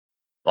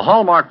The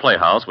Hallmark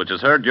Playhouse, which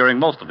is heard during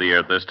most of the year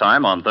at this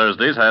time on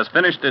Thursdays, has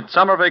finished its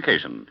summer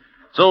vacation.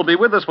 So be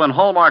with us when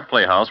Hallmark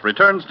Playhouse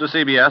returns to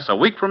CBS a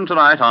week from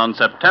tonight on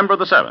September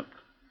the 7th.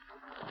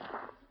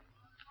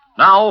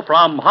 Now,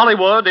 from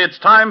Hollywood, it's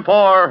time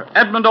for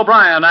Edmund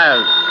O'Brien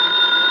as...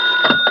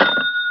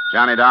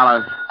 Johnny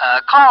Dollar.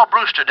 Carl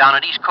Brewster down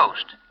at East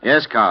Coast.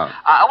 Yes, Carl.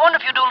 I wonder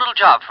if you'd do a little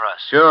job for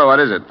us. Sure, what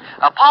is it?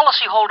 A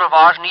policyholder of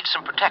ours needs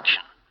some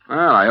protection.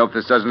 Well, I hope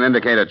this doesn't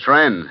indicate a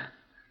trend.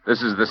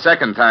 This is the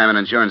second time an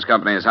insurance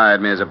company has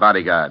hired me as a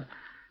bodyguard.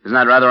 Isn't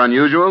that rather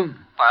unusual?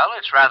 Well,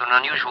 it's rather an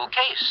unusual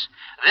case.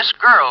 This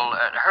girl,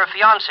 her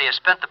fiancé, has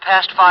spent the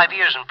past 5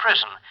 years in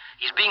prison.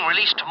 He's being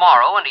released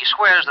tomorrow, and he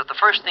swears that the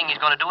first thing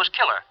he's going to do is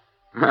kill her.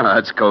 Well,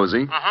 that's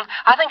cozy. Mm-hmm.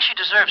 I think she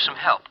deserves some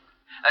help.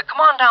 Come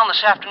on down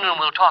this afternoon.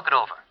 We'll talk it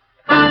over.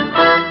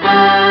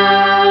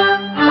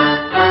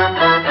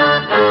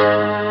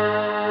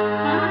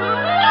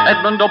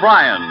 Edmund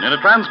O'Brien in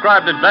a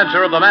transcribed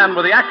adventure of the man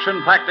with the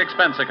action-packed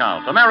expense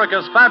account,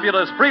 America's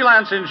fabulous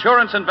freelance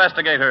insurance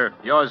investigator.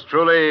 Yours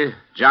truly,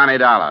 Johnny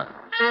Dollar.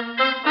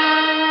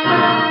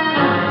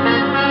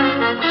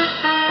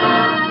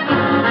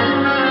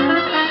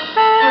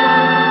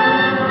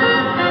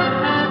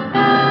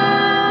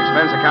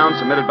 Expense account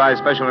submitted by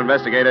Special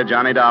Investigator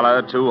Johnny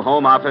Dollar to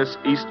Home Office,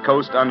 East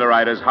Coast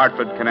Underwriters,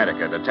 Hartford,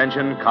 Connecticut.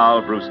 Attention,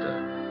 Carl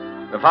Brewster.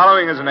 The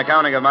following is an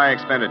accounting of my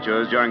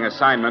expenditures during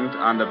assignment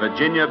on the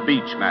Virginia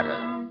Beach matter.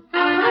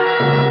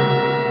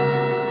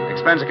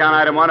 Expense account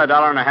item 1,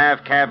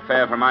 $1.50 cab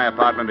fare from my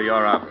apartment to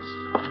your office.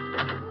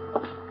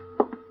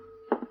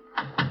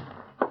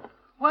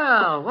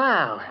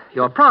 Well.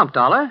 You're prompt,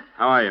 Dollar.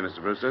 How are you,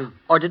 Mr. Brewster?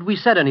 Or did we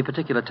set any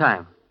particular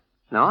time?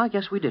 No, I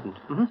guess we didn't.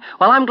 Mm-hmm.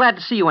 Well, I'm glad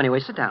to see you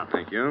anyway. Sit down.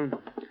 Thank you.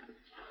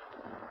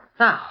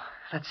 Now,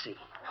 let's see.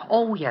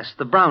 Oh, yes,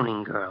 the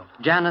Browning girl,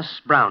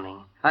 Janice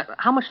Browning.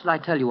 How much did I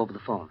tell you over the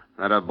phone?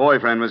 That her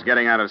boyfriend was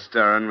getting out of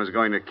stir and was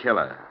going to kill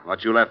her.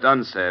 What you left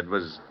unsaid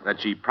was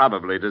that she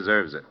probably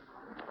deserves it.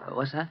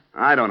 What's that?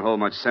 I don't hold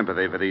much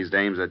sympathy for these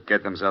dames that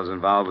get themselves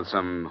involved with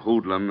some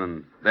hoodlum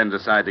and then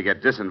decide to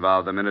get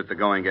disinvolved the minute the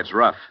going gets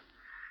rough.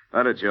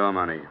 But it's your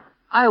money.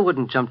 I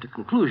wouldn't jump to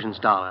conclusions,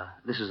 Dollar.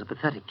 This is a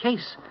pathetic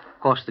case.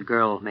 Of course, the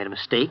girl made a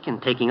mistake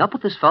in taking up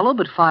with this fellow,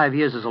 but 5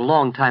 years is a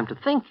long time to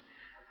think.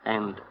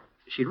 And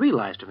she'd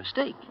realized her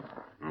mistake.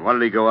 What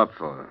did he go up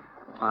for?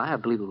 I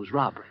believe it was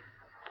robbery.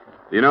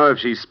 Do you know if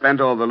she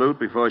spent all the loot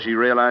before she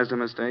realized her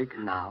mistake?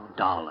 Now,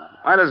 Dollar.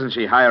 Why doesn't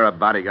she hire a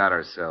bodyguard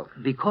herself?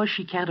 Because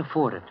she can't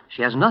afford it.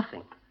 She has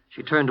nothing.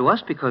 She turned to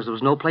us because there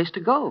was no place to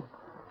go.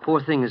 Poor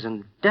thing is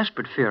in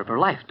desperate fear of her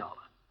life, Dollar.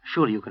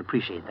 Surely you can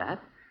appreciate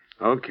that.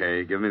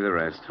 Okay, give me the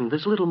rest. And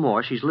there's a little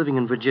more. She's living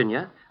in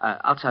Virginia,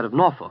 outside of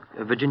Norfolk,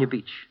 Virginia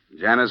Beach.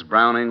 Janice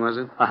Browning, was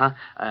it? Uh-huh.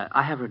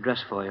 I have her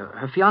address for you.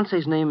 Her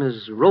fiancé's name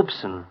is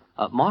Robeson,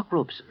 Mark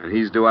Robeson. And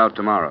he's due out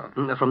tomorrow.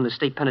 From the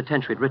state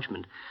penitentiary at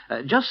Richmond.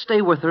 Just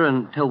stay with her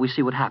until we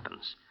see what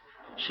happens.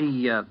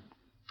 She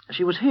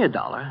was here,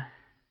 Dollar.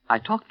 I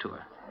talked to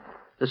her.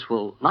 This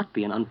will not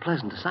be an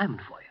unpleasant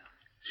assignment for you.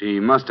 She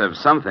must have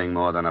something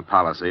more than a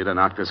policy to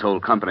knock this whole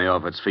company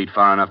off its feet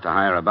far enough to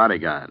hire a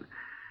bodyguard.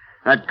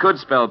 That could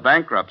spell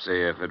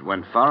bankruptcy if it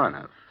went far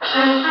enough.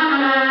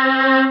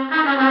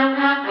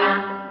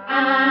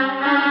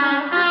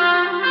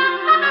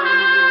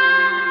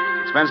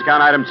 Expense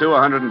account item 2,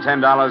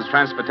 $110,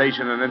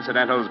 transportation and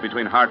incidentals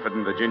between Hartford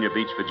and Virginia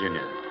Beach,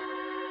 Virginia.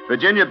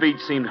 Virginia Beach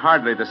seemed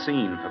hardly the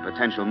scene for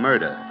potential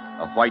murder.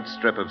 A white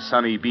strip of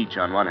sunny beach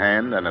on one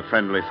hand and a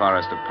friendly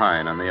forest of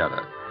pine on the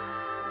other.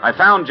 I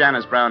found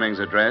Janice Browning's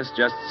address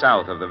just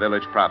south of the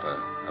village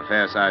proper. A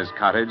fair-sized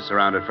cottage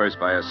surrounded first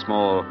by a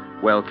small,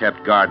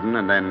 well-kept garden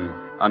and then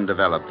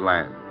undeveloped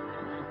land.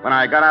 When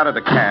I got out of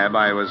the cab,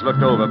 I was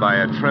looked over by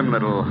a trim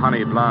little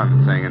honey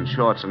blonde thing in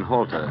shorts and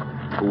halter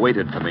who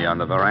waited for me on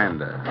the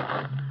veranda.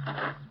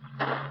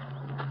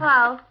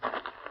 Paul.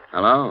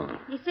 Hello?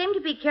 You seem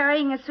to be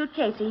carrying a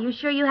suitcase. Are you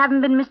sure you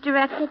haven't been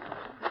misdirected?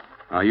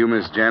 Are you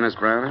Miss Janice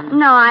Browning?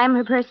 No, I am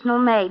her personal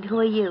maid. Who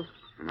are you?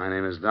 My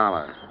name is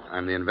Dollar.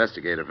 I'm the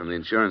investigator from the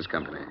insurance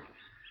company.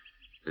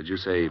 Did you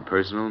say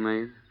personal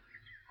maid?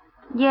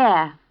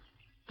 Yeah.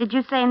 Did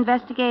you say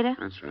investigator?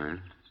 That's right.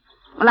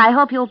 Well, I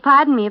hope you'll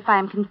pardon me if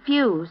I'm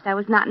confused. I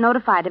was not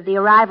notified of the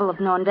arrival of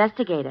no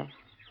investigator.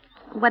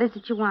 What is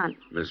it you want?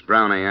 Miss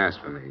Browning asked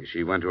for me.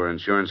 She went to her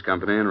insurance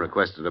company and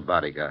requested a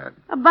bodyguard.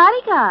 A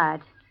bodyguard?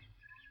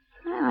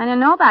 Well, I don't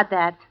know about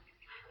that.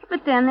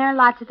 But then there are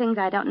lots of things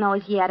I don't know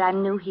as yet.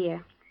 I'm new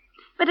here.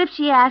 But if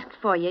she asked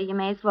for you, you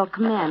may as well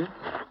come in.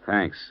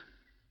 Thanks.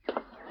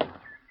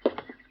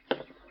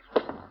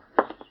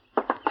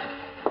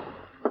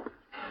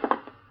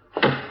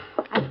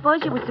 I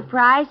suppose you were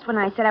surprised when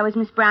I said I was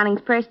Miss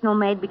Browning's personal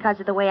maid because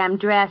of the way I'm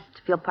dressed,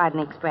 if you'll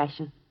pardon the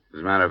expression. As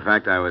a matter of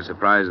fact, I was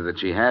surprised that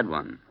she had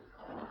one.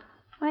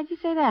 Why'd you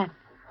say that?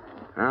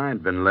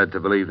 I'd been led to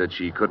believe that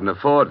she couldn't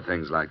afford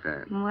things like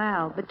that.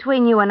 Well,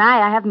 between you and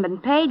I haven't been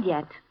paid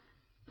yet.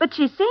 But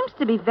she seems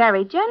to be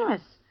very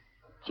generous.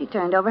 She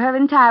turned over her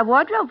entire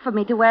wardrobe for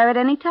me to wear at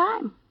any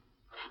time.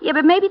 Yeah,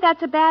 but maybe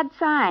that's a bad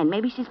sign.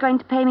 Maybe she's going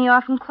to pay me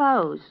off in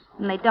clothes,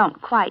 and they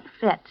don't quite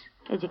fit,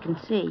 as you can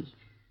see.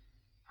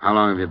 How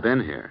long have you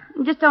been here?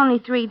 Just only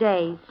 3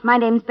 days. My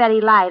name's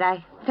Betty Light.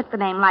 I took the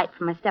name Light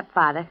from my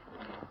stepfather.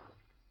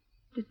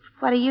 Just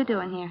what are you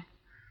doing here?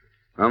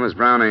 Well, Miss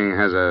Browning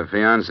has a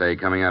fiancé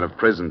coming out of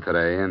prison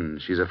today, and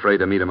she's afraid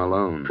to meet him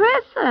alone.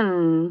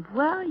 Prison?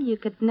 Well, you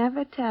could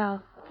never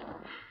tell.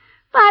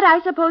 But I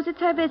suppose it's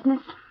her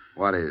business.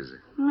 What is?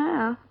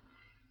 Well,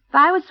 if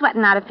I was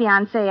sweating out a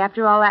fiancé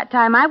after all that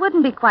time, I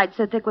wouldn't be quite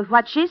so thick with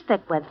what she's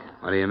thick with.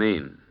 What do you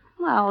mean?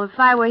 Well, if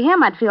I were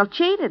him, I'd feel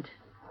cheated.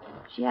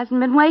 She hasn't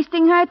been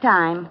wasting her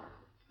time,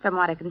 from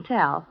what I can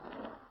tell.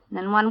 And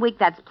in 1 week,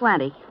 that's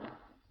plenty.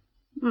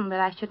 But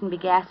I shouldn't be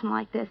gassing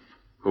like this.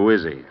 Who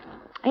is he?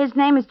 His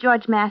name is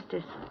George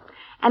Masters.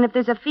 And if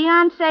there's a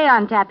fiancé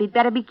on tap, he'd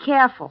better be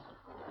careful.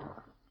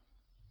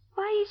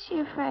 Why is she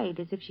afraid,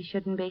 as if she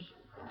shouldn't be?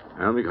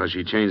 Well, because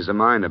she changed her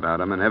mind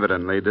about him and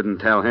evidently didn't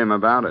tell him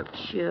about it.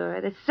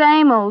 Sure, the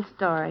same old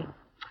story.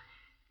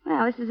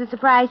 Well, this is a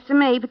surprise to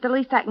me, but the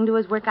least I can do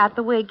is work out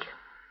the wig.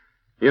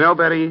 You know,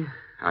 Betty,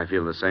 I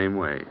feel the same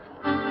way.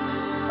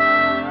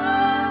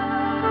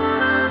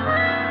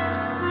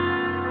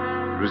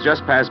 It was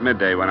just past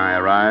midday when I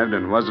arrived,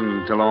 and wasn't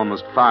until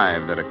almost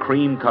 5 that a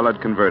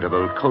cream-colored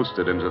convertible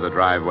coasted into the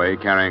driveway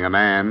carrying a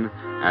man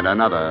and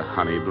another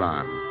honey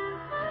blonde.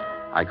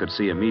 I could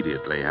see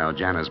immediately how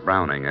Janice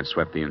Browning had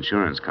swept the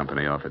insurance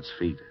company off its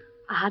feet.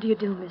 How do you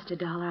do, Mr.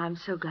 Dollar? I'm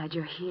so glad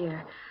you're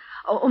here.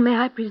 Oh, may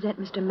I present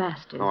Mr.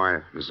 Masters?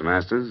 Oh, Mr.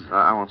 Masters?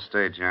 I won't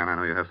stay, Jan. I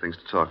know you have things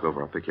to talk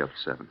over. I'll pick you up at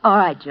 7. All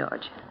right,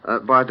 George.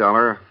 Bye,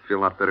 Dollar. Feel a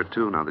lot better,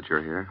 too, now that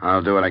you're here.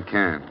 I'll do what I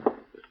can.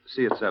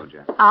 See you at 7,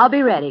 Jan. I'll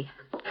be ready.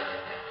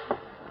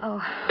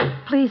 Oh,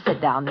 please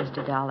sit down,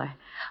 Mr. Dollar.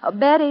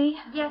 Betty,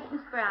 Yes,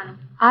 Miss Browning.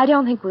 I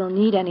don't think we'll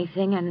need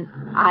anything, and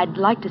I'd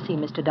like to see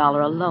Mr.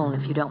 Dollar alone,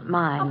 if you don't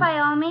mind. Oh, by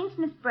all means,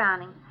 Miss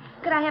Browning.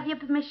 Could I have your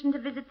permission to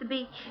visit the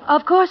beach?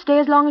 Of course, stay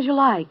as long as you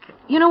like.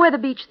 You know where the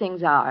beach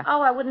things are.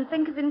 Oh, I wouldn't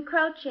think of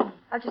encroaching.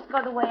 I'll just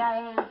go the way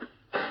I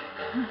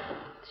am.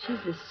 She's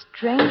the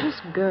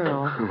strangest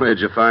girl. Where'd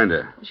you find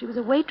her? She was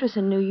a waitress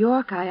in New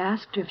York. I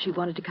asked her if she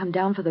wanted to come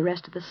down for the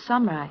rest of the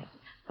summer. I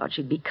thought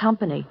she'd be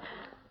company.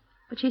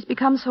 But she's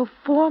become so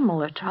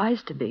formal, or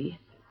tries to be.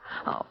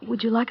 Oh,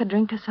 would you like a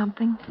drink or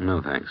something?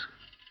 No, thanks.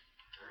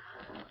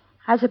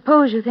 I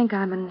suppose you think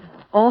I'm an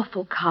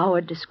awful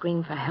coward to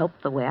scream for help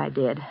the way I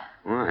did.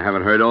 Well, I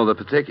haven't heard all the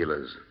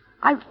particulars.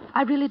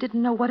 I really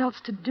didn't know what else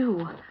to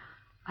do.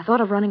 I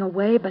thought of running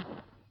away, but,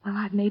 well,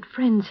 I've made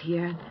friends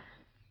here.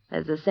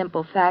 There's the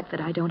simple fact that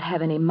I don't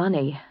have any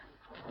money.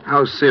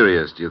 How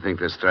serious do you think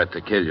this threat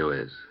to kill you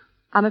is?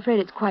 I'm afraid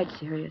it's quite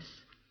serious.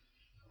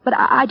 But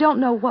I don't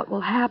know what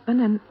will happen,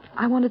 and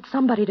I wanted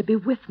somebody to be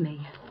with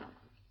me.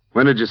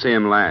 When did you see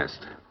him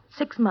last?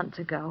 6 months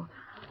ago.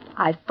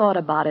 I thought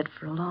about it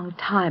for a long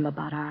time,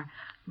 about our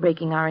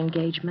breaking our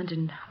engagement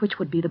and which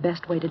would be the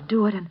best way to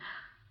do it, and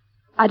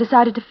I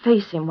decided to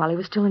face him while he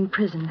was still in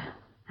prison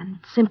and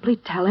simply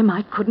tell him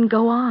I couldn't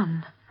go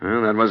on.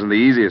 Well, that wasn't the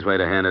easiest way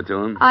to hand it to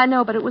him. I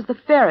know, but it was the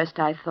fairest,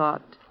 I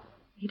thought.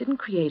 He didn't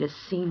create a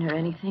scene or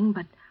anything,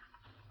 but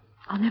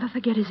I'll never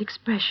forget his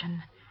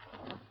expression.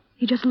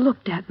 He just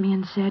looked at me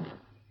and said,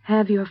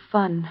 "Have your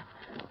fun.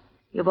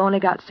 You've only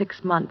got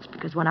 6 months,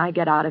 because when I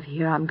get out of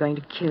here, I'm going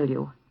to kill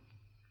you."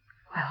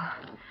 Well,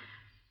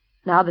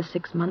 now the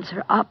 6 months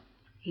are up.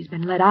 He's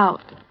been let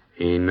out.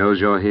 He knows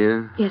you're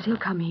here? Yes, he'll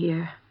come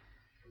here.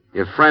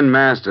 Your friend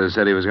Masters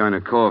said he was going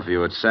to call for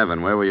you at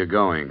 7. Where were you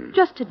going?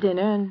 Just to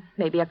dinner and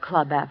maybe a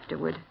club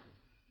afterward.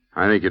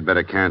 I think you'd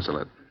better cancel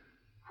it.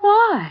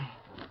 Why?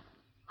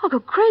 I'll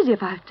go crazy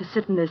if I have to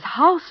sit in this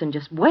house and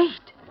just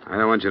wait. I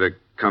don't want you to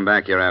come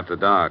back here after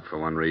dark, for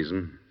one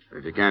reason.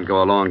 If you can't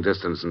go a long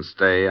distance and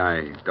stay,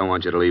 I don't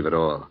want you to leave at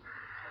all.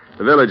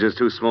 The village is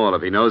too small.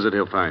 If he knows it,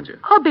 he'll find you.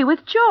 I'll be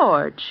with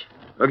George.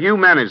 Look, you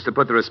managed to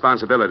put the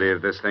responsibility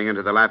of this thing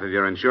into the lap of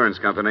your insurance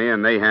company,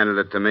 and they handed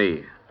it to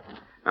me.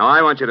 Now,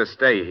 I want you to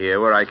stay here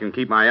where I can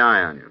keep my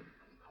eye on you.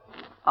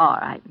 All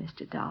right,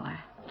 Mr. Dollar.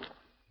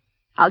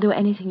 I'll do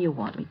anything you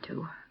want me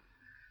to.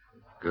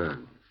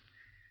 Good.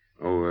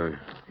 Oh,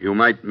 you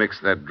might mix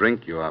that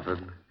drink you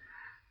offered.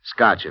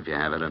 Scotch, if you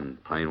have it,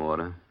 and plain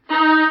water.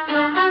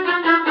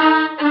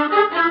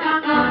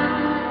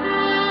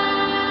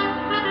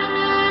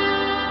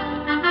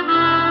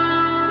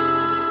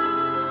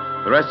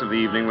 The rest of the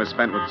evening was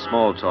spent with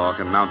small talk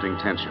and mounting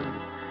tension.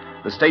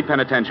 The state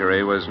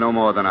penitentiary was no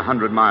more than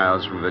 100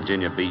 miles from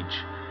Virginia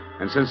Beach,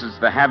 and since it's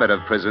the habit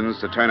of prisons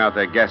to turn out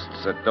their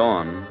guests at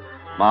dawn,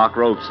 Mark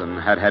Robeson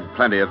had had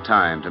plenty of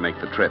time to make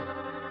the trip.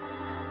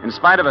 In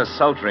spite of a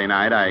sultry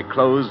night, I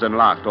closed and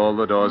locked all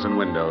the doors and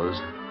windows,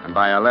 and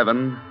by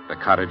 11, the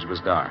cottage was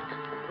dark,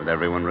 with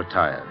everyone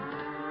retired.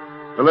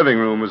 The living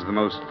room was the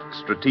most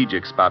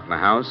strategic spot in the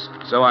house,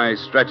 so I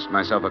stretched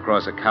myself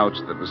across a couch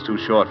that was too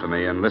short for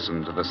me and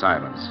listened to the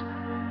silence.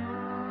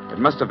 It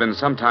must have been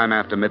some time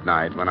after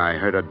midnight when I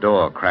heard a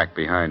door crack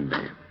behind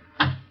me.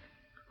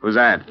 Who's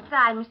that? It's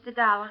I, Mr.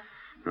 Dollar.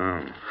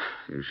 Oh,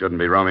 you shouldn't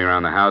be roaming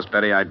around the house,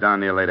 Betty. I darn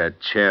near laid a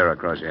chair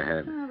across your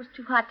head. Oh, it was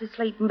too hot to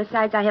sleep, and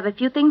besides, I have a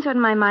few things on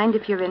my mind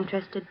if you're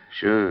interested.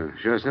 Sure,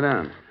 sit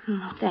down.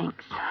 Oh,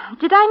 thanks.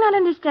 Did I not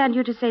understand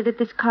you to say that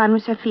this Con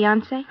was her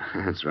fiancé?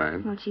 That's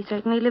right. Well, she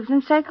certainly lives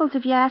in circles,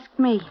 if you ask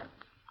me.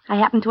 I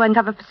happen to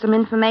uncover some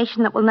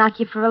information that will knock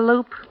you for a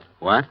loop.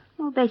 What?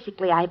 Well,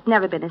 basically, I've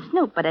never been a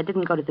snoop, but I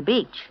didn't go to the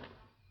beach.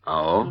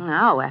 Oh?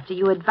 No, after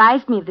you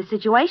advised me of the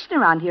situation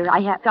around here,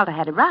 I felt I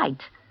had a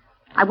right.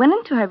 I went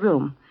into her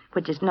room,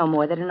 which is no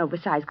more than an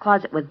oversized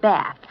closet with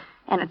bath.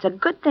 And it's a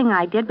good thing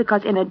I did,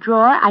 because in a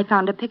drawer, I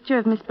found a picture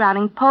of Miss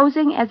Browning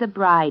posing as a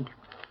bride.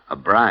 A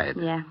bride?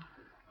 Yeah.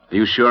 Are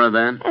you sure of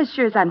that? As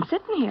sure as I'm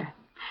sitting here.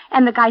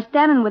 And the guy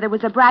standing with her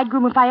was a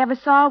bridegroom if I ever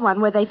saw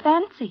one. Were they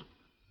fancy?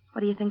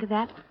 What do you think of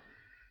that?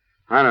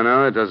 I don't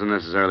know. It doesn't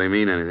necessarily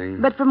mean anything.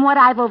 But from what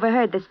I've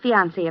overheard, this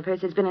fiancé of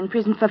hers has been in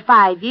prison for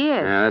 5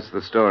 years. Yeah, that's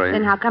the story.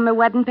 Then how come her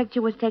wedding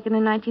picture was taken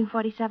in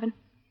 1947?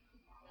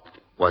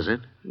 Was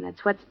it? And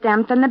that's what's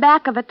stamped on the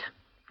back of it.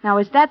 Now,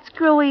 is that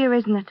screwy or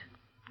isn't it?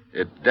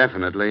 It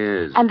definitely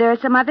is. And there are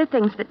some other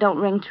things that don't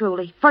ring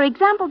truly. For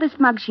example, this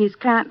mug she is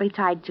currently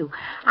tied to.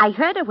 I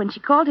heard her when she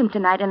called him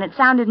tonight, and it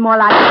sounded more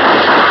like...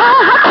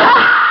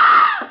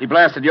 He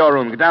blasted your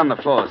room. Get down on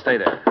the floor. Stay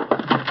there.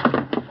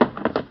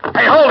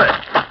 Hey, hold it!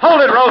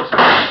 Hold it, Ropes!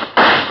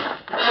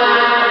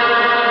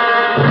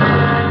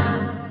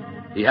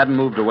 He hadn't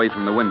moved away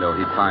from the window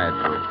he'd fired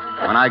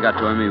through. When I got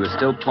to him, he was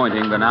still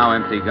pointing the now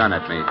empty gun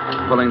at me,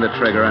 pulling the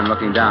trigger and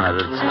looking down at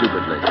it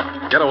stupidly.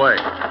 Get away.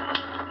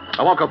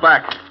 I won't go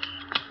back.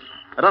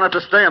 I don't have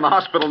to stay in the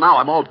hospital now.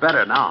 I'm all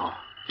better now.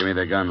 Give me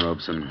the gun,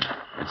 Robeson.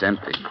 It's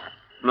empty.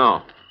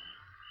 No.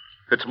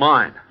 It's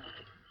mine.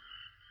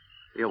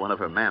 You're one of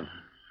her men.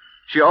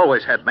 She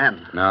always had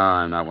men. No,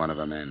 I'm not one of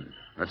her men.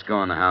 Let's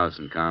go in the house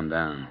and calm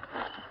down.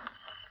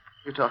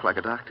 You talk like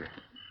a doctor.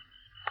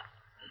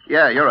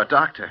 Yeah, you're a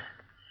doctor.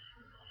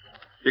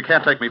 You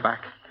can't take me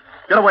back.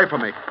 Get away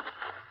from me.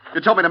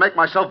 You told me to make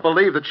myself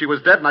believe that she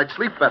was dead and I'd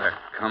sleep better.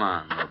 Come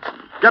on, Robeson.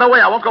 Get away.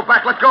 I won't go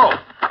back. Let go.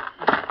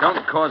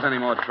 Don't cause any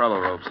more trouble,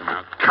 Robeson.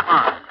 Now, Come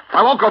on.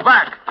 I won't go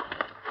back.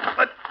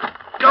 Let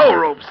go,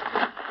 Ropes.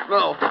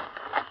 No.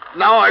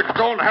 Now I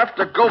don't have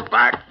to go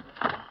back.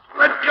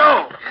 Let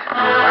go.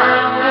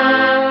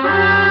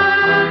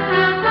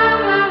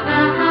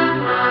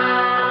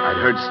 I'd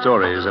heard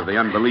stories of the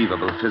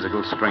unbelievable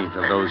physical strength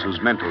of those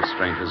whose mental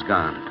strength is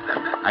gone.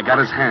 I got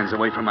his hands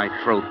away from my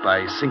throat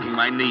by sinking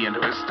my knee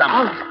into his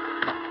stomach.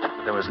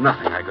 But there was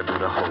nothing I could do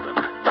to hold him.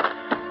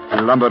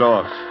 He lumbered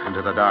off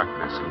into the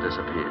darkness and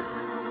disappeared.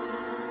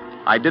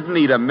 I didn't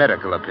need a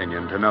medical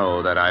opinion to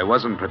know that I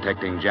wasn't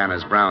protecting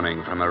Janice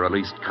Browning from a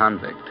released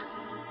convict.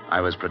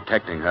 I was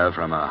protecting her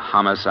from a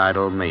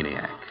homicidal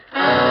maniac.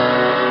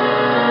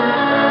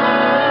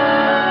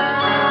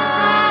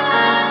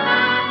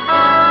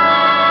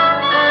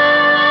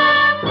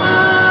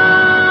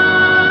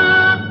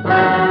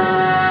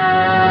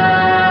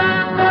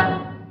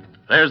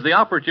 There's the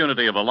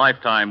opportunity of a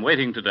lifetime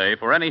waiting today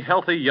for any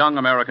healthy young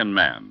American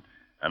man.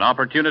 An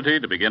opportunity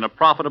to begin a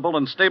profitable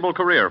and stable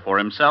career for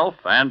himself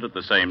and at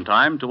the same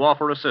time to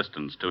offer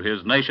assistance to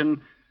his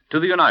nation, to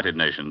the United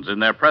Nations in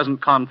their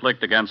present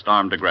conflict against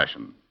armed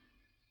aggression.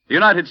 The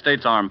United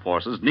States Armed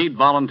Forces need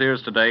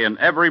volunteers today in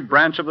every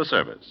branch of the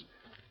service.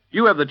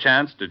 You have the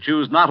chance to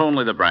choose not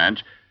only the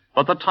branch,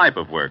 but the type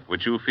of work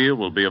which you feel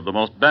will be of the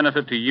most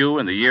benefit to you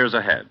in the years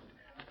ahead.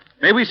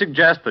 May we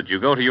suggest that you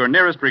go to your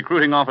nearest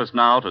recruiting office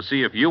now to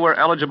see if you are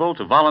eligible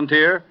to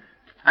volunteer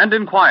and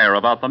inquire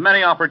about the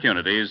many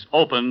opportunities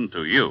open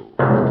to you.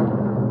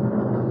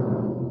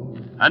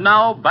 And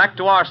now, back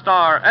to our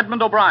star,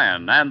 Edmund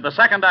O'Brien, and the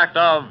second act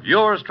of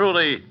yours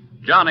truly,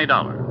 Johnny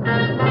Dollar.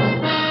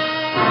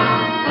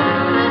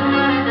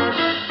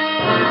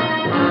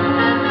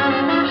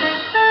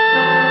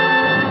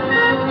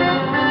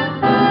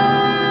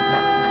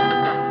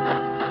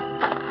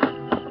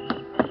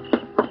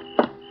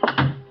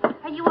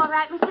 Are you all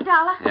right, Mr.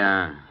 Dollar?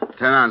 Yeah.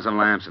 Turn on some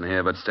lamps in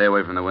here, but stay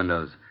away from the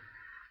windows.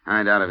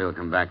 I doubt if he'll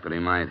come back, but he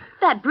might.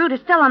 That brute is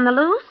still on the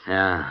loose?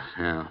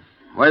 Yeah.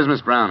 Where's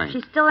Miss Browning?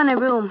 She's still in her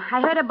room.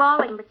 I heard her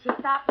bawling, but she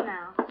stopped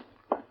now.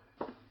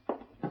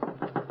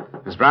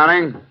 Miss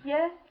Browning?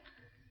 Yes?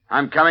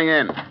 I'm coming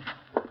in.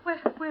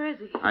 Where is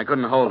he? I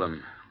couldn't hold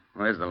him.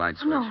 Where's the light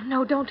switch?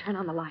 No, don't turn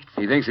on the lights.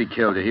 He thinks he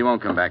killed you. He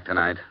won't come back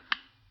tonight.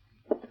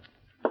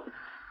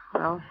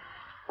 Well,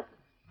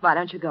 why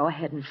don't you go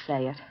ahead and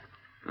say it?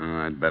 Oh,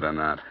 I'd better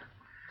not.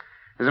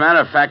 As a matter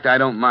of fact, I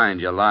don't mind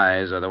your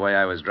lies or the way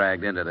I was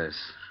dragged into this.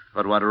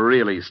 But what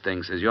really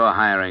stinks is you're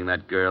hiring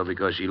that girl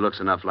because she looks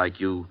enough like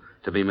you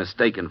to be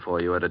mistaken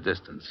for you at a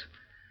distance.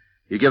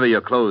 You give her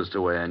your clothes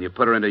to wear and you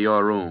put her into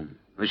your room.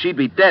 Well, she'd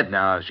be dead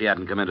now if she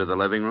hadn't come into the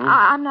living room.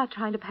 I'm not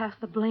trying to pass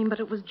the blame, but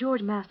it was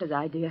George Masters'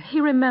 idea.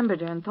 He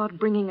remembered her and thought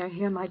bringing her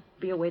here might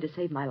be a way to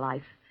save my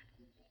life.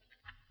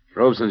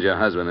 Robeson's your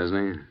husband,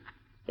 isn't he?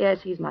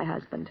 Yes, he's my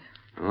husband.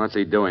 Well, what's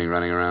he doing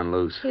running around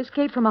loose? He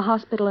escaped from a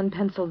hospital in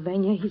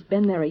Pennsylvania. He's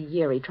been there a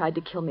year. He tried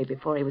to kill me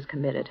before he was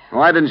committed.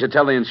 Why didn't you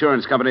tell the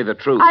insurance company the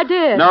truth? I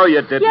did. No,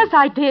 you didn't. Yes,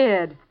 I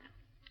did.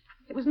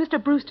 It was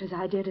Mr. Brewster's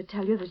idea to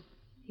tell you that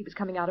he was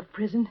coming out of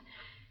prison.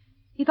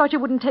 He thought you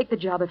wouldn't take the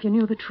job if you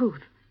knew the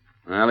truth.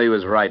 Well, he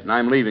was right, and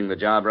I'm leaving the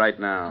job right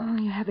now.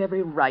 Oh, you have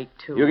every right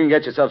to. You can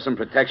get yourself some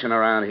protection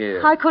around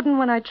here. I couldn't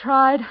when I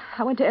tried.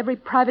 I went to every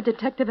private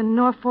detective in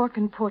Norfolk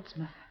and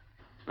Portsmouth.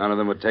 None of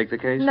them would take the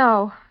case?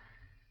 No.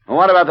 Well,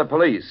 what about the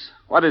police?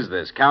 What is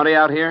this, county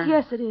out here?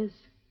 Yes, it is.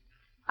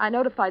 I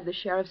notified the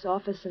sheriff's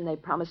office, and they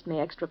promised me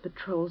extra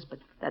patrols, but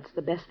that's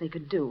the best they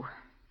could do.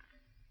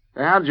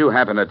 How'd you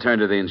happen to turn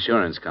to the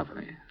insurance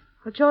company?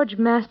 Well, George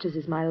Masters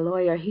is my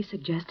lawyer. He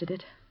suggested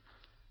it.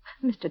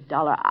 Mr.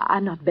 Dollar,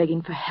 I'm not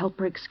begging for help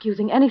or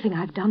excusing anything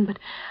I've done, but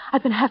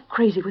I've been half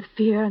crazy with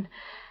fear and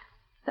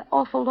the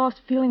awful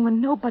lost feeling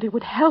when nobody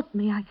would help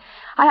me.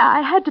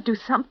 I had to do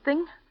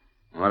something.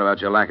 What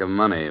about your lack of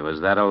money? Was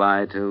that a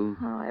lie, too?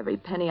 Oh, every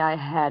penny I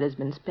had has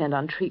been spent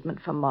on treatment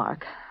for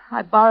Mark.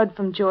 I borrowed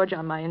from George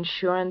on my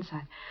insurance.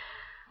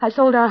 I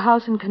sold our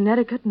house in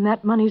Connecticut, and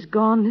that money's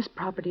gone. This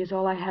property is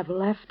all I have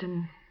left,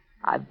 and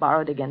I've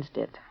borrowed against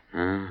it.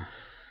 I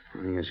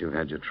guess you've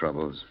had your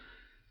troubles.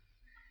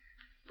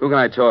 Who can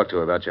I talk to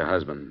about your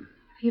husband?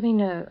 You mean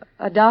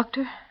a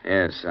doctor?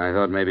 Yes, I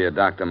thought maybe a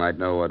doctor might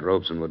know what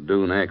Robeson would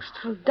do next.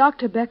 Well,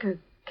 Dr. Becker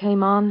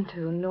came on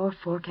to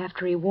Norfolk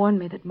after he warned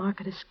me that Mark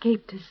had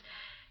escaped.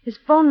 His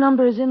phone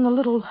number is in the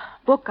little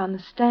book on the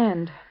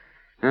stand.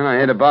 Well, I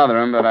hate to bother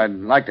him, but I'd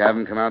like to have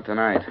him come out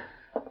tonight.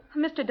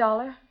 Mr.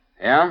 Dollar,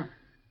 Yeah?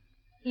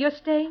 you're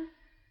staying?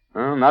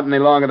 Well, not any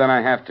longer than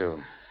I have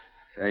to.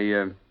 Say,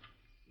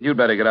 you'd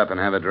better get up and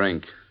have a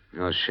drink.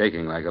 You're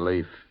shaking like a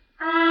leaf.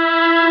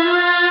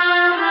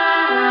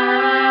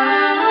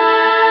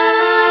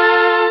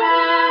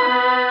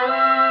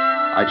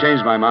 I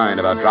changed my mind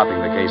about dropping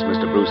the case,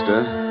 Mr.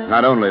 Brewster,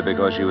 not only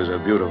because she was a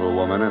beautiful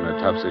woman in a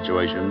tough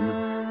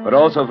situation, but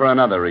also for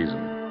another reason.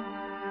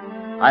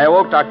 I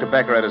awoke Dr.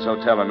 Becker at his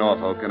hotel in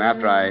Norfolk, and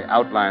after I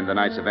outlined the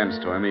night's events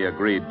to him, he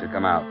agreed to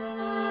come out.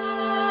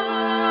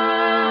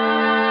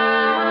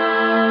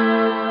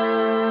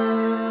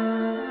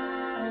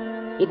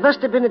 It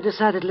must have been a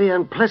decidedly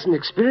unpleasant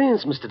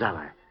experience, Mr.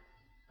 Dollar.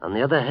 On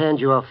the other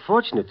hand, you are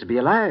fortunate to be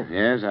alive.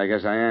 Yes, I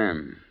guess I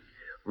am.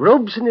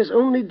 Robeson is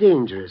only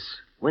dangerous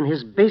when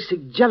his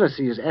basic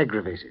jealousy is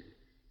aggravated.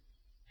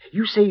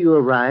 You say you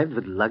arrived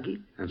with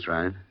luggage? That's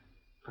right.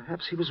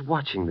 Perhaps he was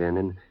watching then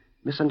and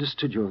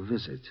misunderstood your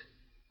visit.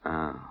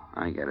 Oh,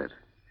 I get it.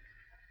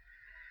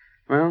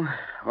 Well,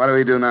 what do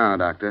we do now,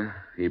 Doctor?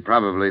 He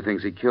probably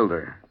thinks he killed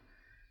her.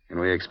 Can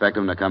we expect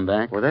him to come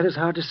back? Well, that is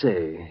hard to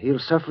say. He'll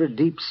suffer a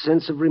deep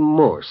sense of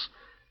remorse.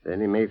 Then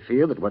he may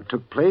feel that what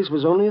took place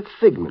was only a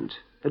figment,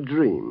 a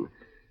dream.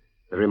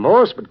 The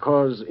remorse would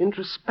cause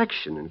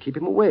introspection and keep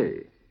him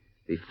away.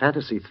 The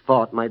fantasy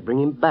thought might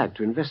bring him back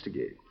to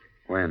investigate.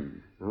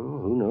 When? Oh,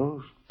 who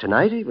knows?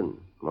 Tonight even,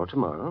 or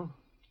tomorrow.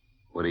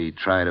 Would he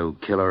try to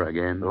kill her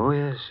again? Oh,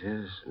 yes.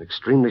 An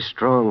extremely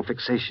strong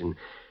fixation.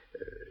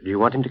 Do you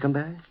want him to come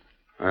back?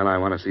 Well, I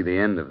want to see the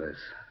end of this.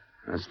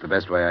 That's the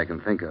best way I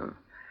can think of.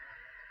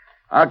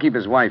 I'll keep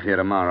his wife here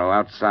tomorrow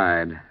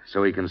outside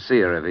so he can see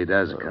her if he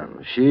does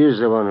come. She's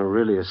the one who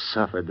really has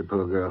suffered, the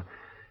poor girl.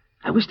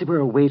 I wish there were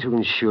a way to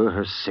ensure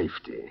her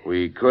safety.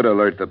 We could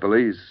alert the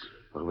police.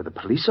 Well, with the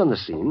police on the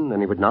scene, then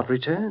he would not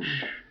return.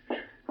 Shh.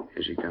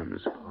 Here she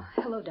comes.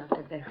 Hello,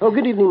 Dr. Becker. Oh,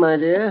 good evening, my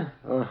dear.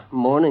 Or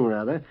morning,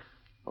 rather.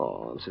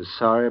 Oh, I'm so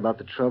sorry about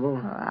the trouble.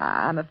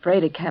 I'm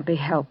afraid it can't be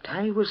helped.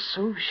 I was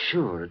so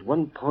sure at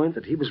one point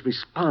that he was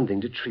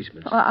responding to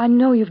treatment. Well, I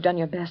know you've done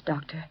your best,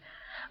 Doctor.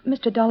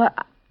 Mr. Dollar,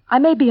 I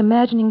may be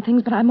imagining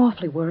things, but I'm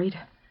awfully worried.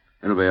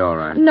 It'll be all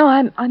right. No,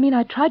 I mean,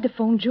 I tried to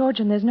phone George,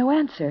 and there's no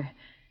answer.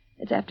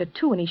 It's after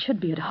 2, and he should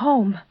be at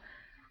home.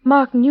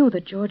 Mark knew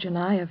that George and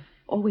I have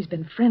always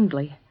been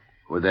friendly.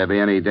 Would there be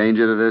any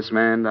danger to this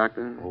man,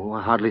 Doctor? Oh,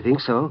 I hardly think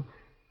so.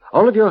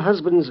 All of your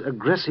husband's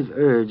aggressive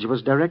urge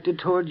was directed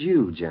toward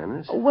you,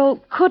 Janice. Well,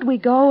 could we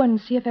go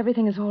and see if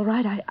everything is all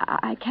right?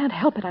 I can't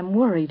help it. I'm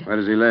worried. Where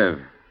does he live?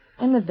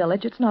 In the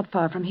village. It's not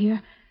far from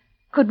here.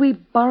 Could we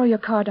borrow your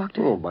car,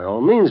 Doctor? Oh, by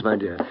all means, my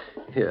dear.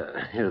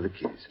 Here are the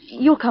keys.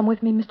 You'll come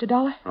with me, Mr.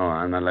 Dollar? Oh,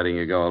 I'm not letting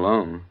you go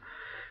alone.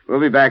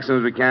 We'll be back as soon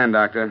as we can,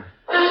 Doctor.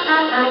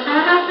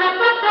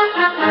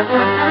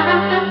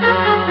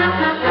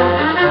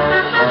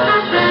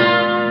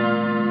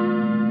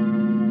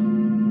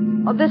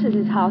 Oh, this is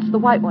his house, the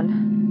white one.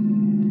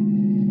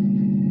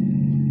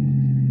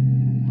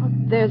 Well,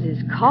 there's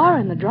his car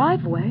in the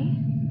driveway.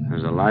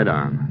 There's a light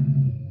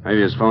on.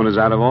 Maybe his phone is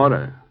out of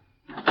order.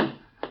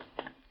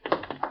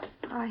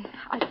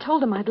 I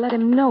told him I'd let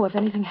him know if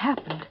anything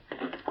happened.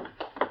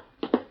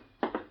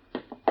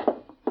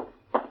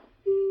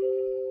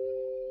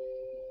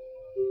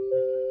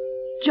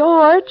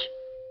 George?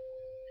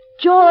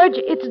 George,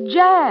 it's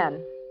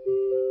Jan.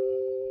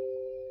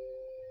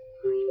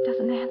 He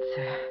doesn't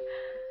answer.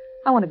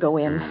 I want to go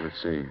in.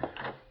 Let's see.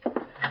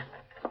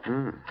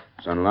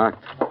 It's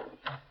unlocked.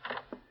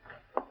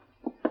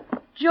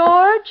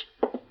 George?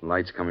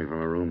 Light's coming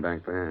from a room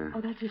back there.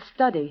 Oh, that's his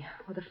study,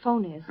 where the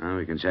phone is. Oh,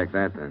 we can check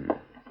that then.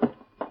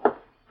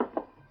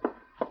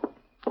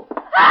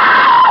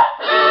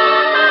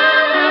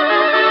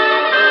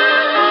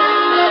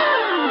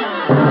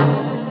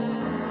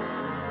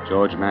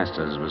 George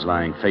Masters was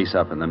lying face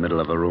up in the middle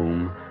of a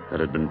room that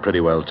had been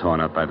pretty well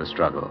torn up by the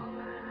struggle.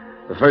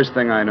 The first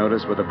thing I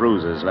noticed were the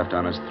bruises left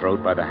on his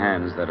throat by the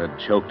hands that had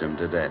choked him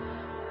to death.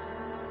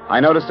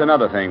 I noticed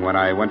another thing when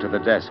I went to the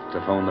desk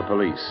to phone the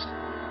police.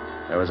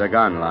 There was a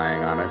gun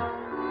lying on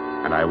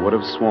it, and I would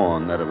have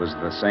sworn that it was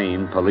the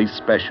same police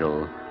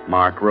special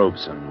Mark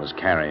Robeson was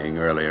carrying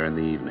earlier in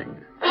the evening.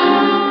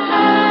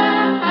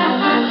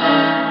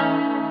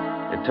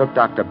 It took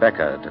Dr.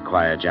 Becker to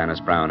quiet Janice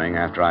Browning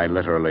after I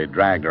literally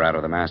dragged her out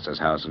of the Masters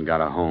house and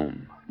got her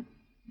home.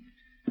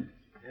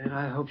 And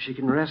I hope she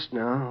can rest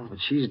now, but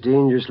she's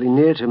dangerously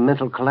near to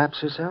mental collapse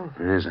herself.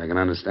 Yes, I can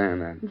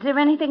understand that. Is there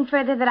anything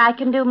further that I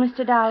can do,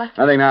 Mr. Dollar?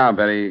 Nothing now,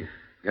 Betty.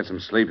 Get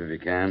some sleep if you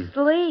can.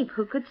 Sleep?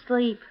 Who could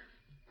sleep?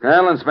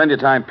 Well, and spend your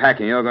time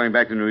packing. You're going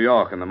back to New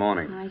York in the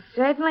morning. I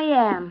certainly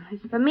am. As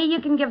for me,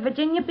 you can give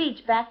Virginia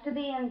Beach back to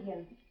the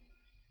Indians.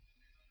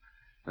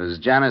 Was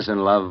Janice in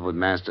love with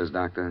Masters,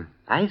 Doctor?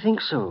 I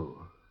think so.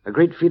 A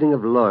great feeling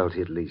of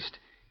loyalty, at least.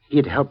 He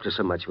had helped her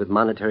so much with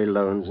monetary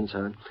loans and so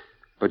on.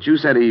 But you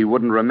said he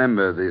wouldn't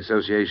remember the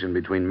association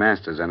between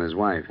Masters and his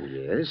wife.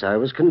 Yes, I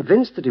was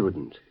convinced that he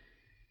wouldn't.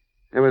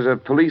 There was a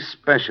police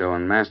special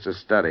in Masters'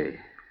 study.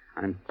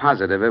 I'm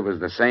positive it was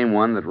the same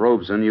one that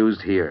Robeson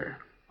used here.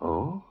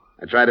 Oh?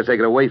 I tried to take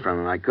it away from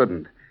him. I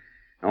couldn't.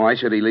 Now, why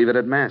should he leave it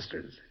at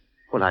Masters?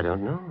 Well, I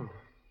don't know.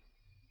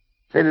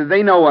 Say, did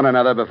they know one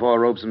another before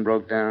Robeson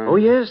broke down? Oh,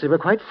 yes, they were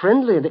quite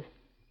friendly.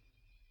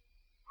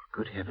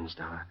 Good heavens,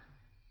 Dollar.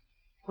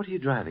 What are you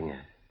driving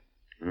at?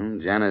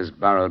 Janice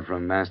borrowed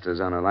from Masters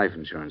on a life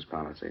insurance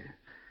policy.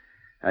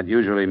 That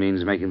usually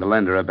means making the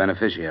lender a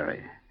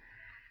beneficiary.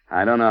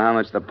 I don't know how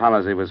much the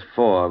policy was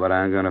for, but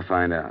I'm going to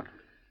find out.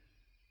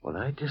 Well,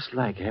 I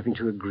dislike having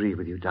to agree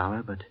with you,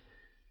 Dollar, but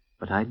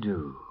I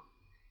do.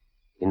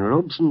 In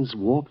Robeson's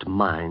warped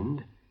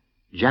mind,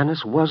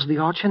 Janice was the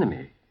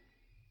archenemy.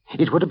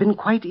 It would have been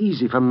quite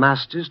easy for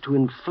Masters to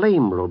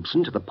inflame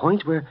Robeson to the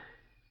point where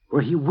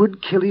he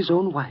would kill his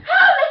own wife.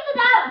 Oh, Mr.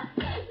 Dollar!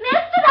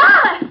 Mr.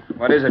 Dollar!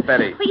 What is it,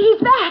 Betty?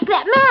 He's back.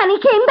 That man, he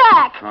came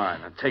back. All right,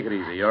 now take it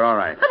easy. You're all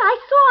right. But I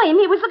saw him.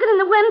 He was looking in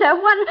the window.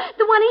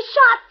 The one he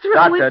shot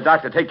through.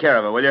 Doctor, take care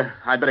of her, will you?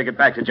 I'd better get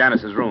back to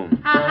Janice's room.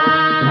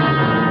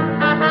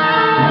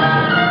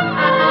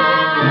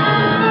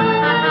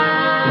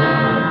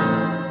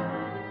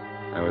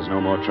 There was no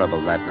more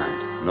trouble that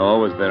night, nor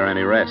was there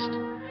any rest.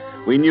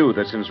 We knew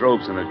that since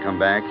Robeson had come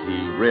back,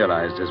 he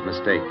realized his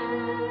mistake,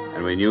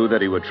 and we knew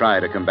that he would try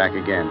to come back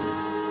again.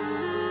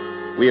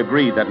 We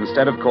agreed that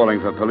instead of calling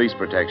for police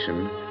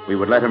protection, we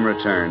would let him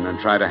return and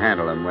try to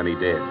handle him when he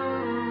did.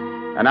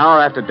 An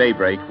hour after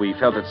daybreak, we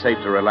felt it safe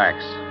to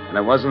relax, and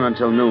it wasn't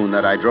until noon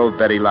that I drove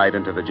Betty Light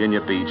into Virginia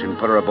Beach and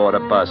put her aboard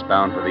a bus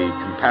bound for the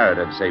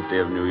comparative safety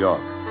of New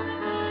York.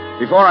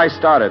 Before I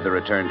started the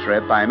return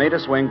trip, I made a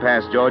swing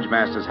past George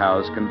Masters'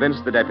 house,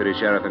 convinced the deputy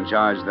sheriff in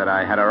charge that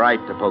I had a right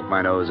to poke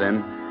my nose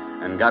in,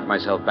 and got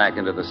myself back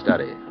into the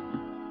study.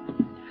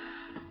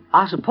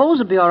 I suppose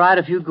it'd be all right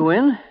if you go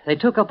in. They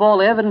took up all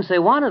the evidence they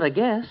wanted, I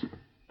guess.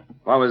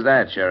 What was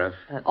that, Sheriff?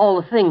 All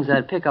the things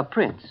that'd pick up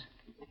prints.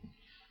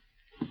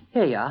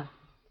 Here you are.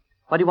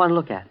 What do you want to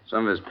look at?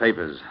 Some of his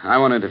papers. I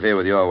won't interfere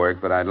with your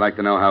work, but I'd like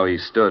to know how he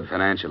stood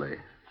financially.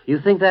 You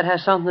think that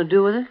has something to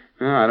do with it?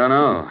 Oh, I don't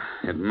know.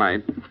 It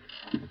might.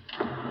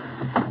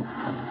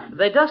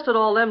 They dusted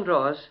all them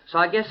drawers, so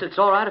I guess it's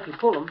all right if you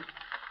pull them.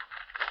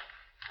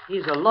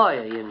 He's a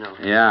lawyer, you know.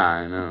 Yeah,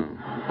 I know.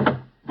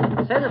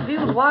 Say the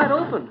field's wide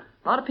open.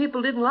 A lot of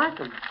people didn't like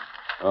him.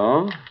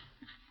 Oh?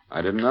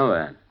 I didn't know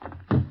that.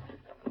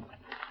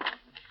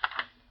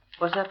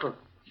 What's that for?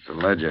 It's a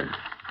ledger.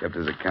 Kept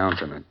his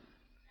accounts in it.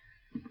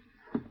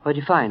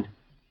 What'd you find?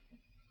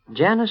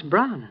 Janice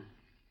Browning.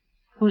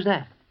 Who's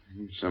that?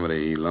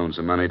 Somebody he loaned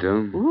some money to.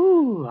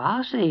 Ooh,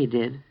 I'll say he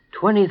did.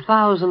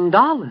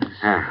 $20,000.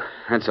 Ah,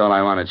 that's all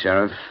I wanted,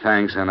 Sheriff.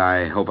 Thanks, and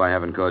I hope I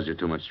haven't caused you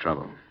too much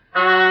trouble.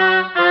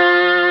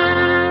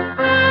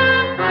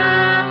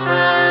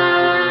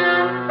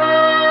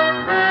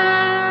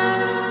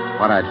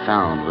 What I'd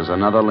found was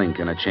another link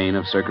in a chain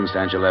of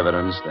circumstantial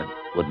evidence that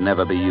would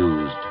never be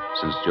used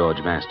since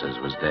George Masters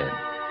was dead.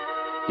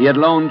 He had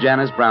loaned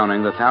Janice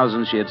Browning the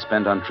 $1,000 she had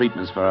spent on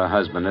treatments for her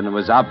husband, and it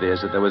was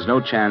obvious that there was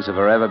no chance of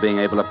her ever being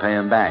able to pay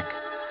him back.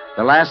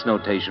 The last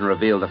notation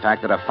revealed the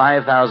fact that a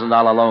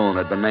 $5,000 loan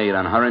had been made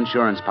on her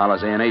insurance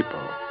policy in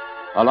April.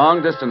 A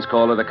long-distance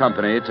call to the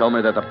company told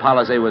me that the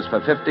policy was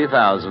for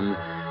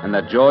 $50,000 and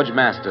that George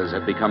Masters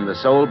had become the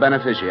sole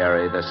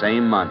beneficiary the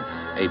same month,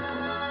 April.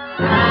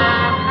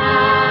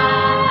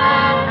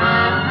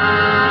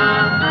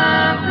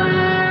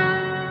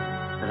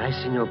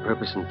 I see no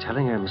purpose in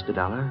telling her, Mr.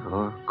 Dollar,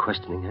 or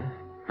questioning her.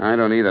 I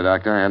don't either,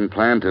 Doctor. I hadn't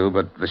planned to,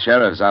 but the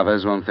sheriff's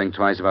office won't think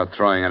twice about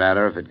throwing it at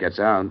her if it gets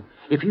out.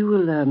 If you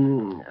will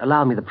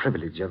allow me the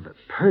privilege of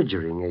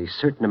perjuring a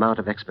certain amount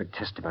of expert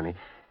testimony,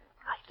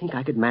 I think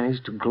I could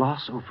manage to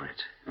gloss over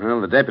it.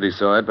 Well, the deputy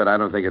saw it, but I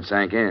don't think it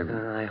sank in.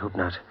 I hope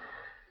not.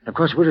 Of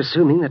course, we're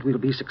assuming that we'll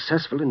be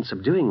successful in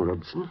subduing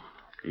Robeson.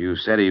 You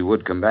said he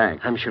would come back.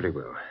 I'm sure he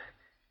will.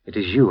 It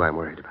is you I'm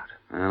worried about.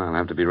 Well, I'll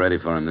have to be ready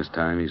for him this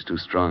time. He's too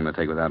strong to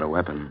take without a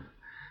weapon.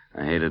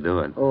 I hate to do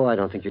it. Oh, I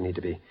don't think you need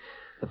to be.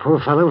 The poor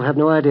fellow will have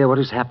no idea what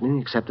is happening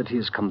except that he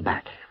has come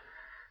back.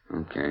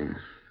 Okay.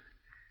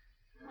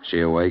 She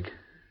awake?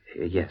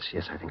 Yes,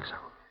 I think so.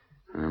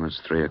 Well,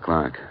 it's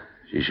 3:00.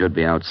 She should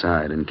be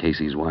outside in case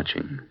he's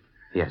watching.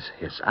 Yes.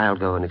 I'll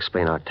go and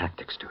explain our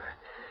tactics to her.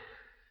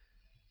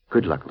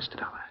 Good luck, Mr.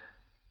 Dollar.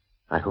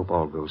 I hope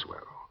all goes well.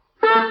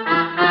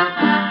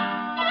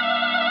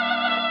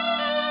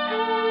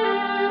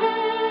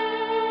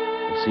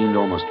 It seemed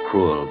almost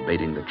cruel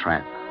baiting the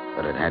trap,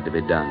 but it had to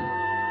be done.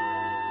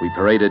 We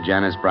paraded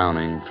Janice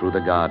Browning through the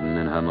garden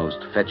in her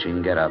most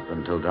fetching get-up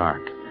until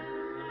dark,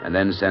 and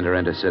then sent her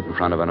in to sit in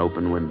front of an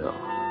open window.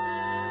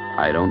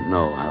 I don't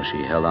know how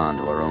she held on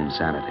to her own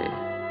sanity.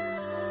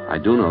 I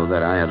do know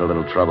that I had a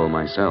little trouble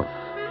myself.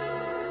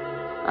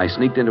 I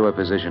sneaked into a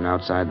position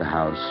outside the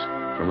house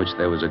from which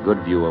there was a good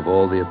view of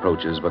all the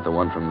approaches but the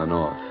one from the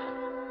north.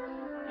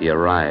 He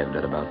arrived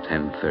at about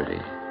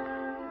 10:30.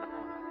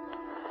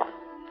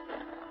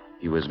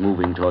 He was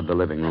moving toward the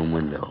living room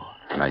window,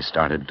 and I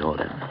started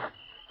toward him.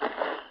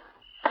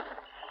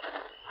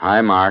 Hi,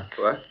 Mark.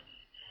 What?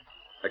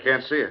 I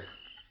can't see you.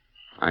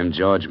 I'm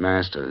George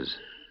Masters.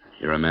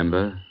 You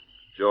remember?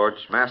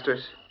 George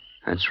Masters?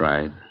 That's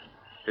right.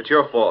 It's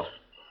your fault.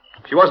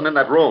 She wasn't in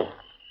that room.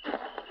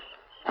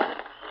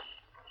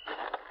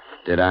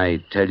 Did I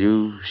tell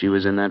you she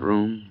was in that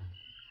room?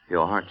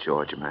 You aren't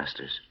George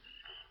Masters.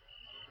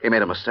 He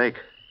made a mistake.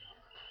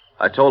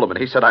 I told him, and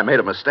he said I made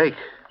a mistake.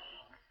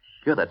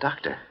 You're the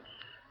doctor.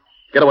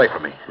 Get away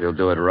from me. We'll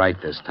do it right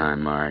this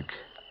time, Mark.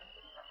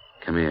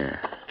 Come here.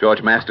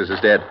 George Masters is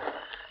dead.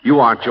 You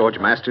aren't George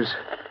Masters.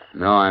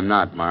 No, I'm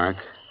not, Mark.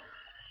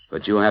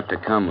 But you have to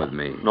come with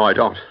me. No, I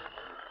don't.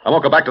 I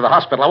won't go back to the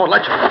hospital. I won't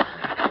let you.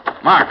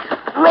 Mark!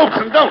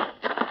 Robeson, don't!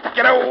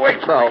 Get away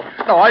from me.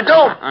 No, I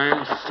don't.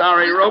 I'm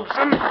sorry,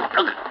 Robeson.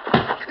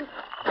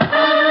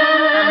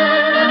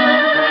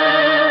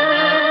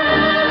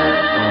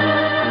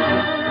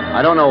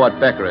 I don't know what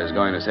Becker is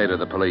going to say to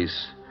the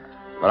police,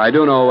 but I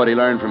do know what he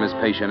learned from his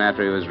patient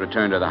after he was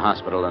returned to the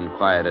hospital and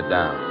quieted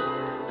down.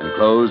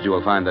 Enclosed, you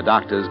will find the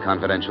doctor's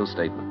confidential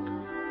statement.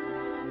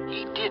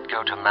 He did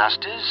go to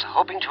Masters,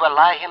 hoping to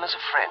ally him as a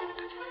friend.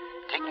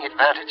 Taking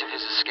advantage of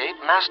his escape,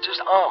 Masters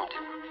armed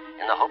him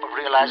in the hope of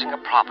realizing a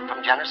profit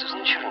from Janice's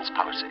insurance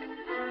policy.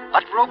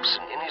 But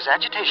Robeson, in his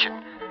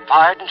agitation,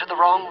 fired into the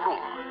wrong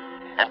room.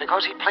 And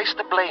because he placed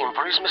the blame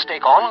for his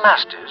mistake on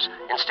Masters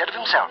instead of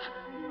himself,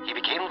 he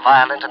became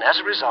violent, and as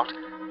a result,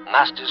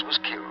 Masters was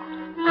killed.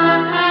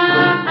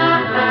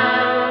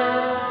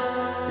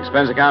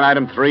 Expense account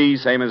item 3,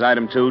 same as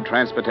item 2,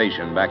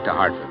 transportation back to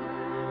Hartford.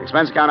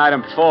 Expense account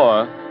item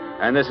 4,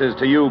 and this is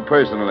to you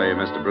personally,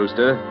 Mr.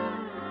 Brewster.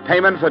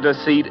 Payment for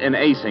deceit in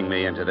acing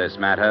me into this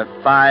matter,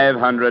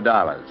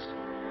 $500.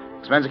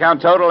 Expense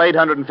account total,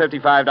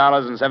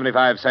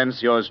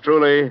 $855.75. Yours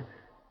truly,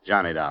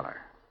 Johnny Dollar.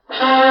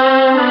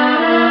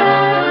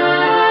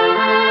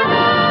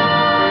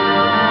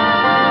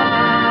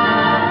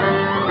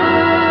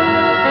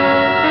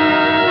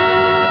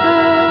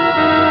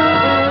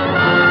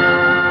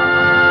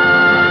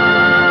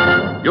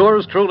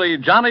 Yours truly,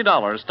 Johnny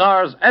Dollar,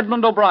 stars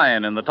Edmund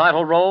O'Brien in the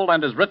title role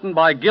and is written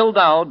by Gil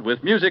Dowd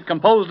with music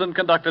composed and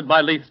conducted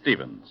by Leith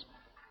Stevens.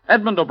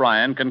 Edmund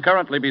O'Brien can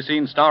currently be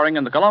seen starring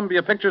in the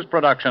Columbia Pictures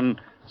production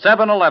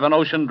 711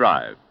 Ocean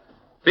Drive.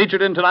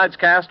 Featured in tonight's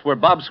cast were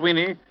Bob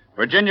Sweeney,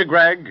 Virginia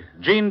Gregg,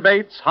 Gene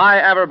Bates,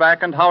 Hy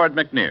Averback, and Howard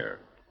McNear.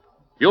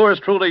 Yours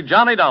truly,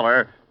 Johnny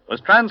Dollar,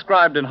 was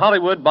transcribed in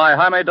Hollywood by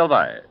Jaime Del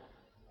Valle.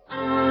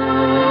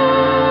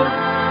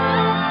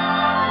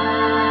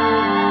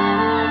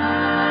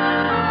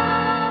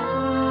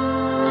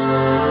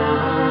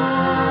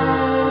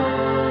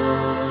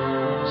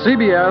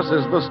 CBS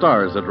is the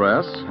star's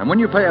address, and when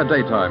you pay a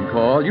daytime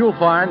call, you'll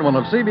find one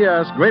of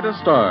CBS' greatest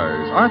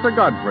stars, Arthur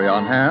Godfrey,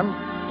 on hand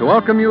to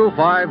welcome you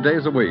 5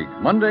 days a week,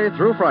 Monday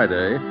through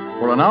Friday,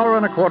 for an hour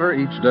and a quarter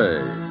each day.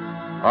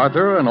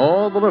 Arthur and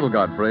all the little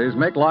Godfreys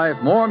make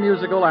life more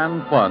musical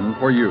and fun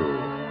for you.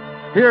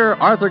 Hear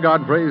Arthur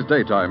Godfrey's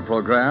daytime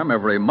program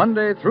every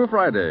Monday through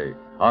Friday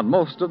on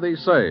most of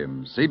these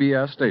same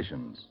CBS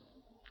stations.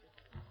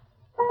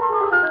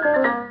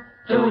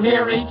 To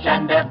hear each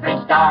and every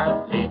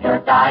star, leave your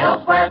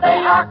dials where they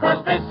are,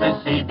 'cause this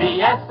is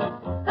CBS,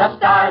 the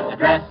star's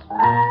address.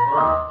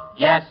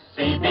 Yes,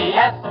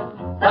 CBS,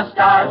 the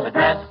star's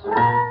address.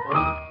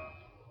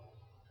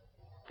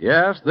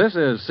 Yes, this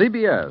is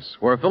CBS,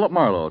 where Philip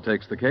Marlowe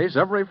takes the case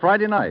every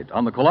Friday night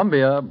on the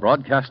Columbia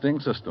Broadcasting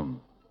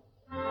System.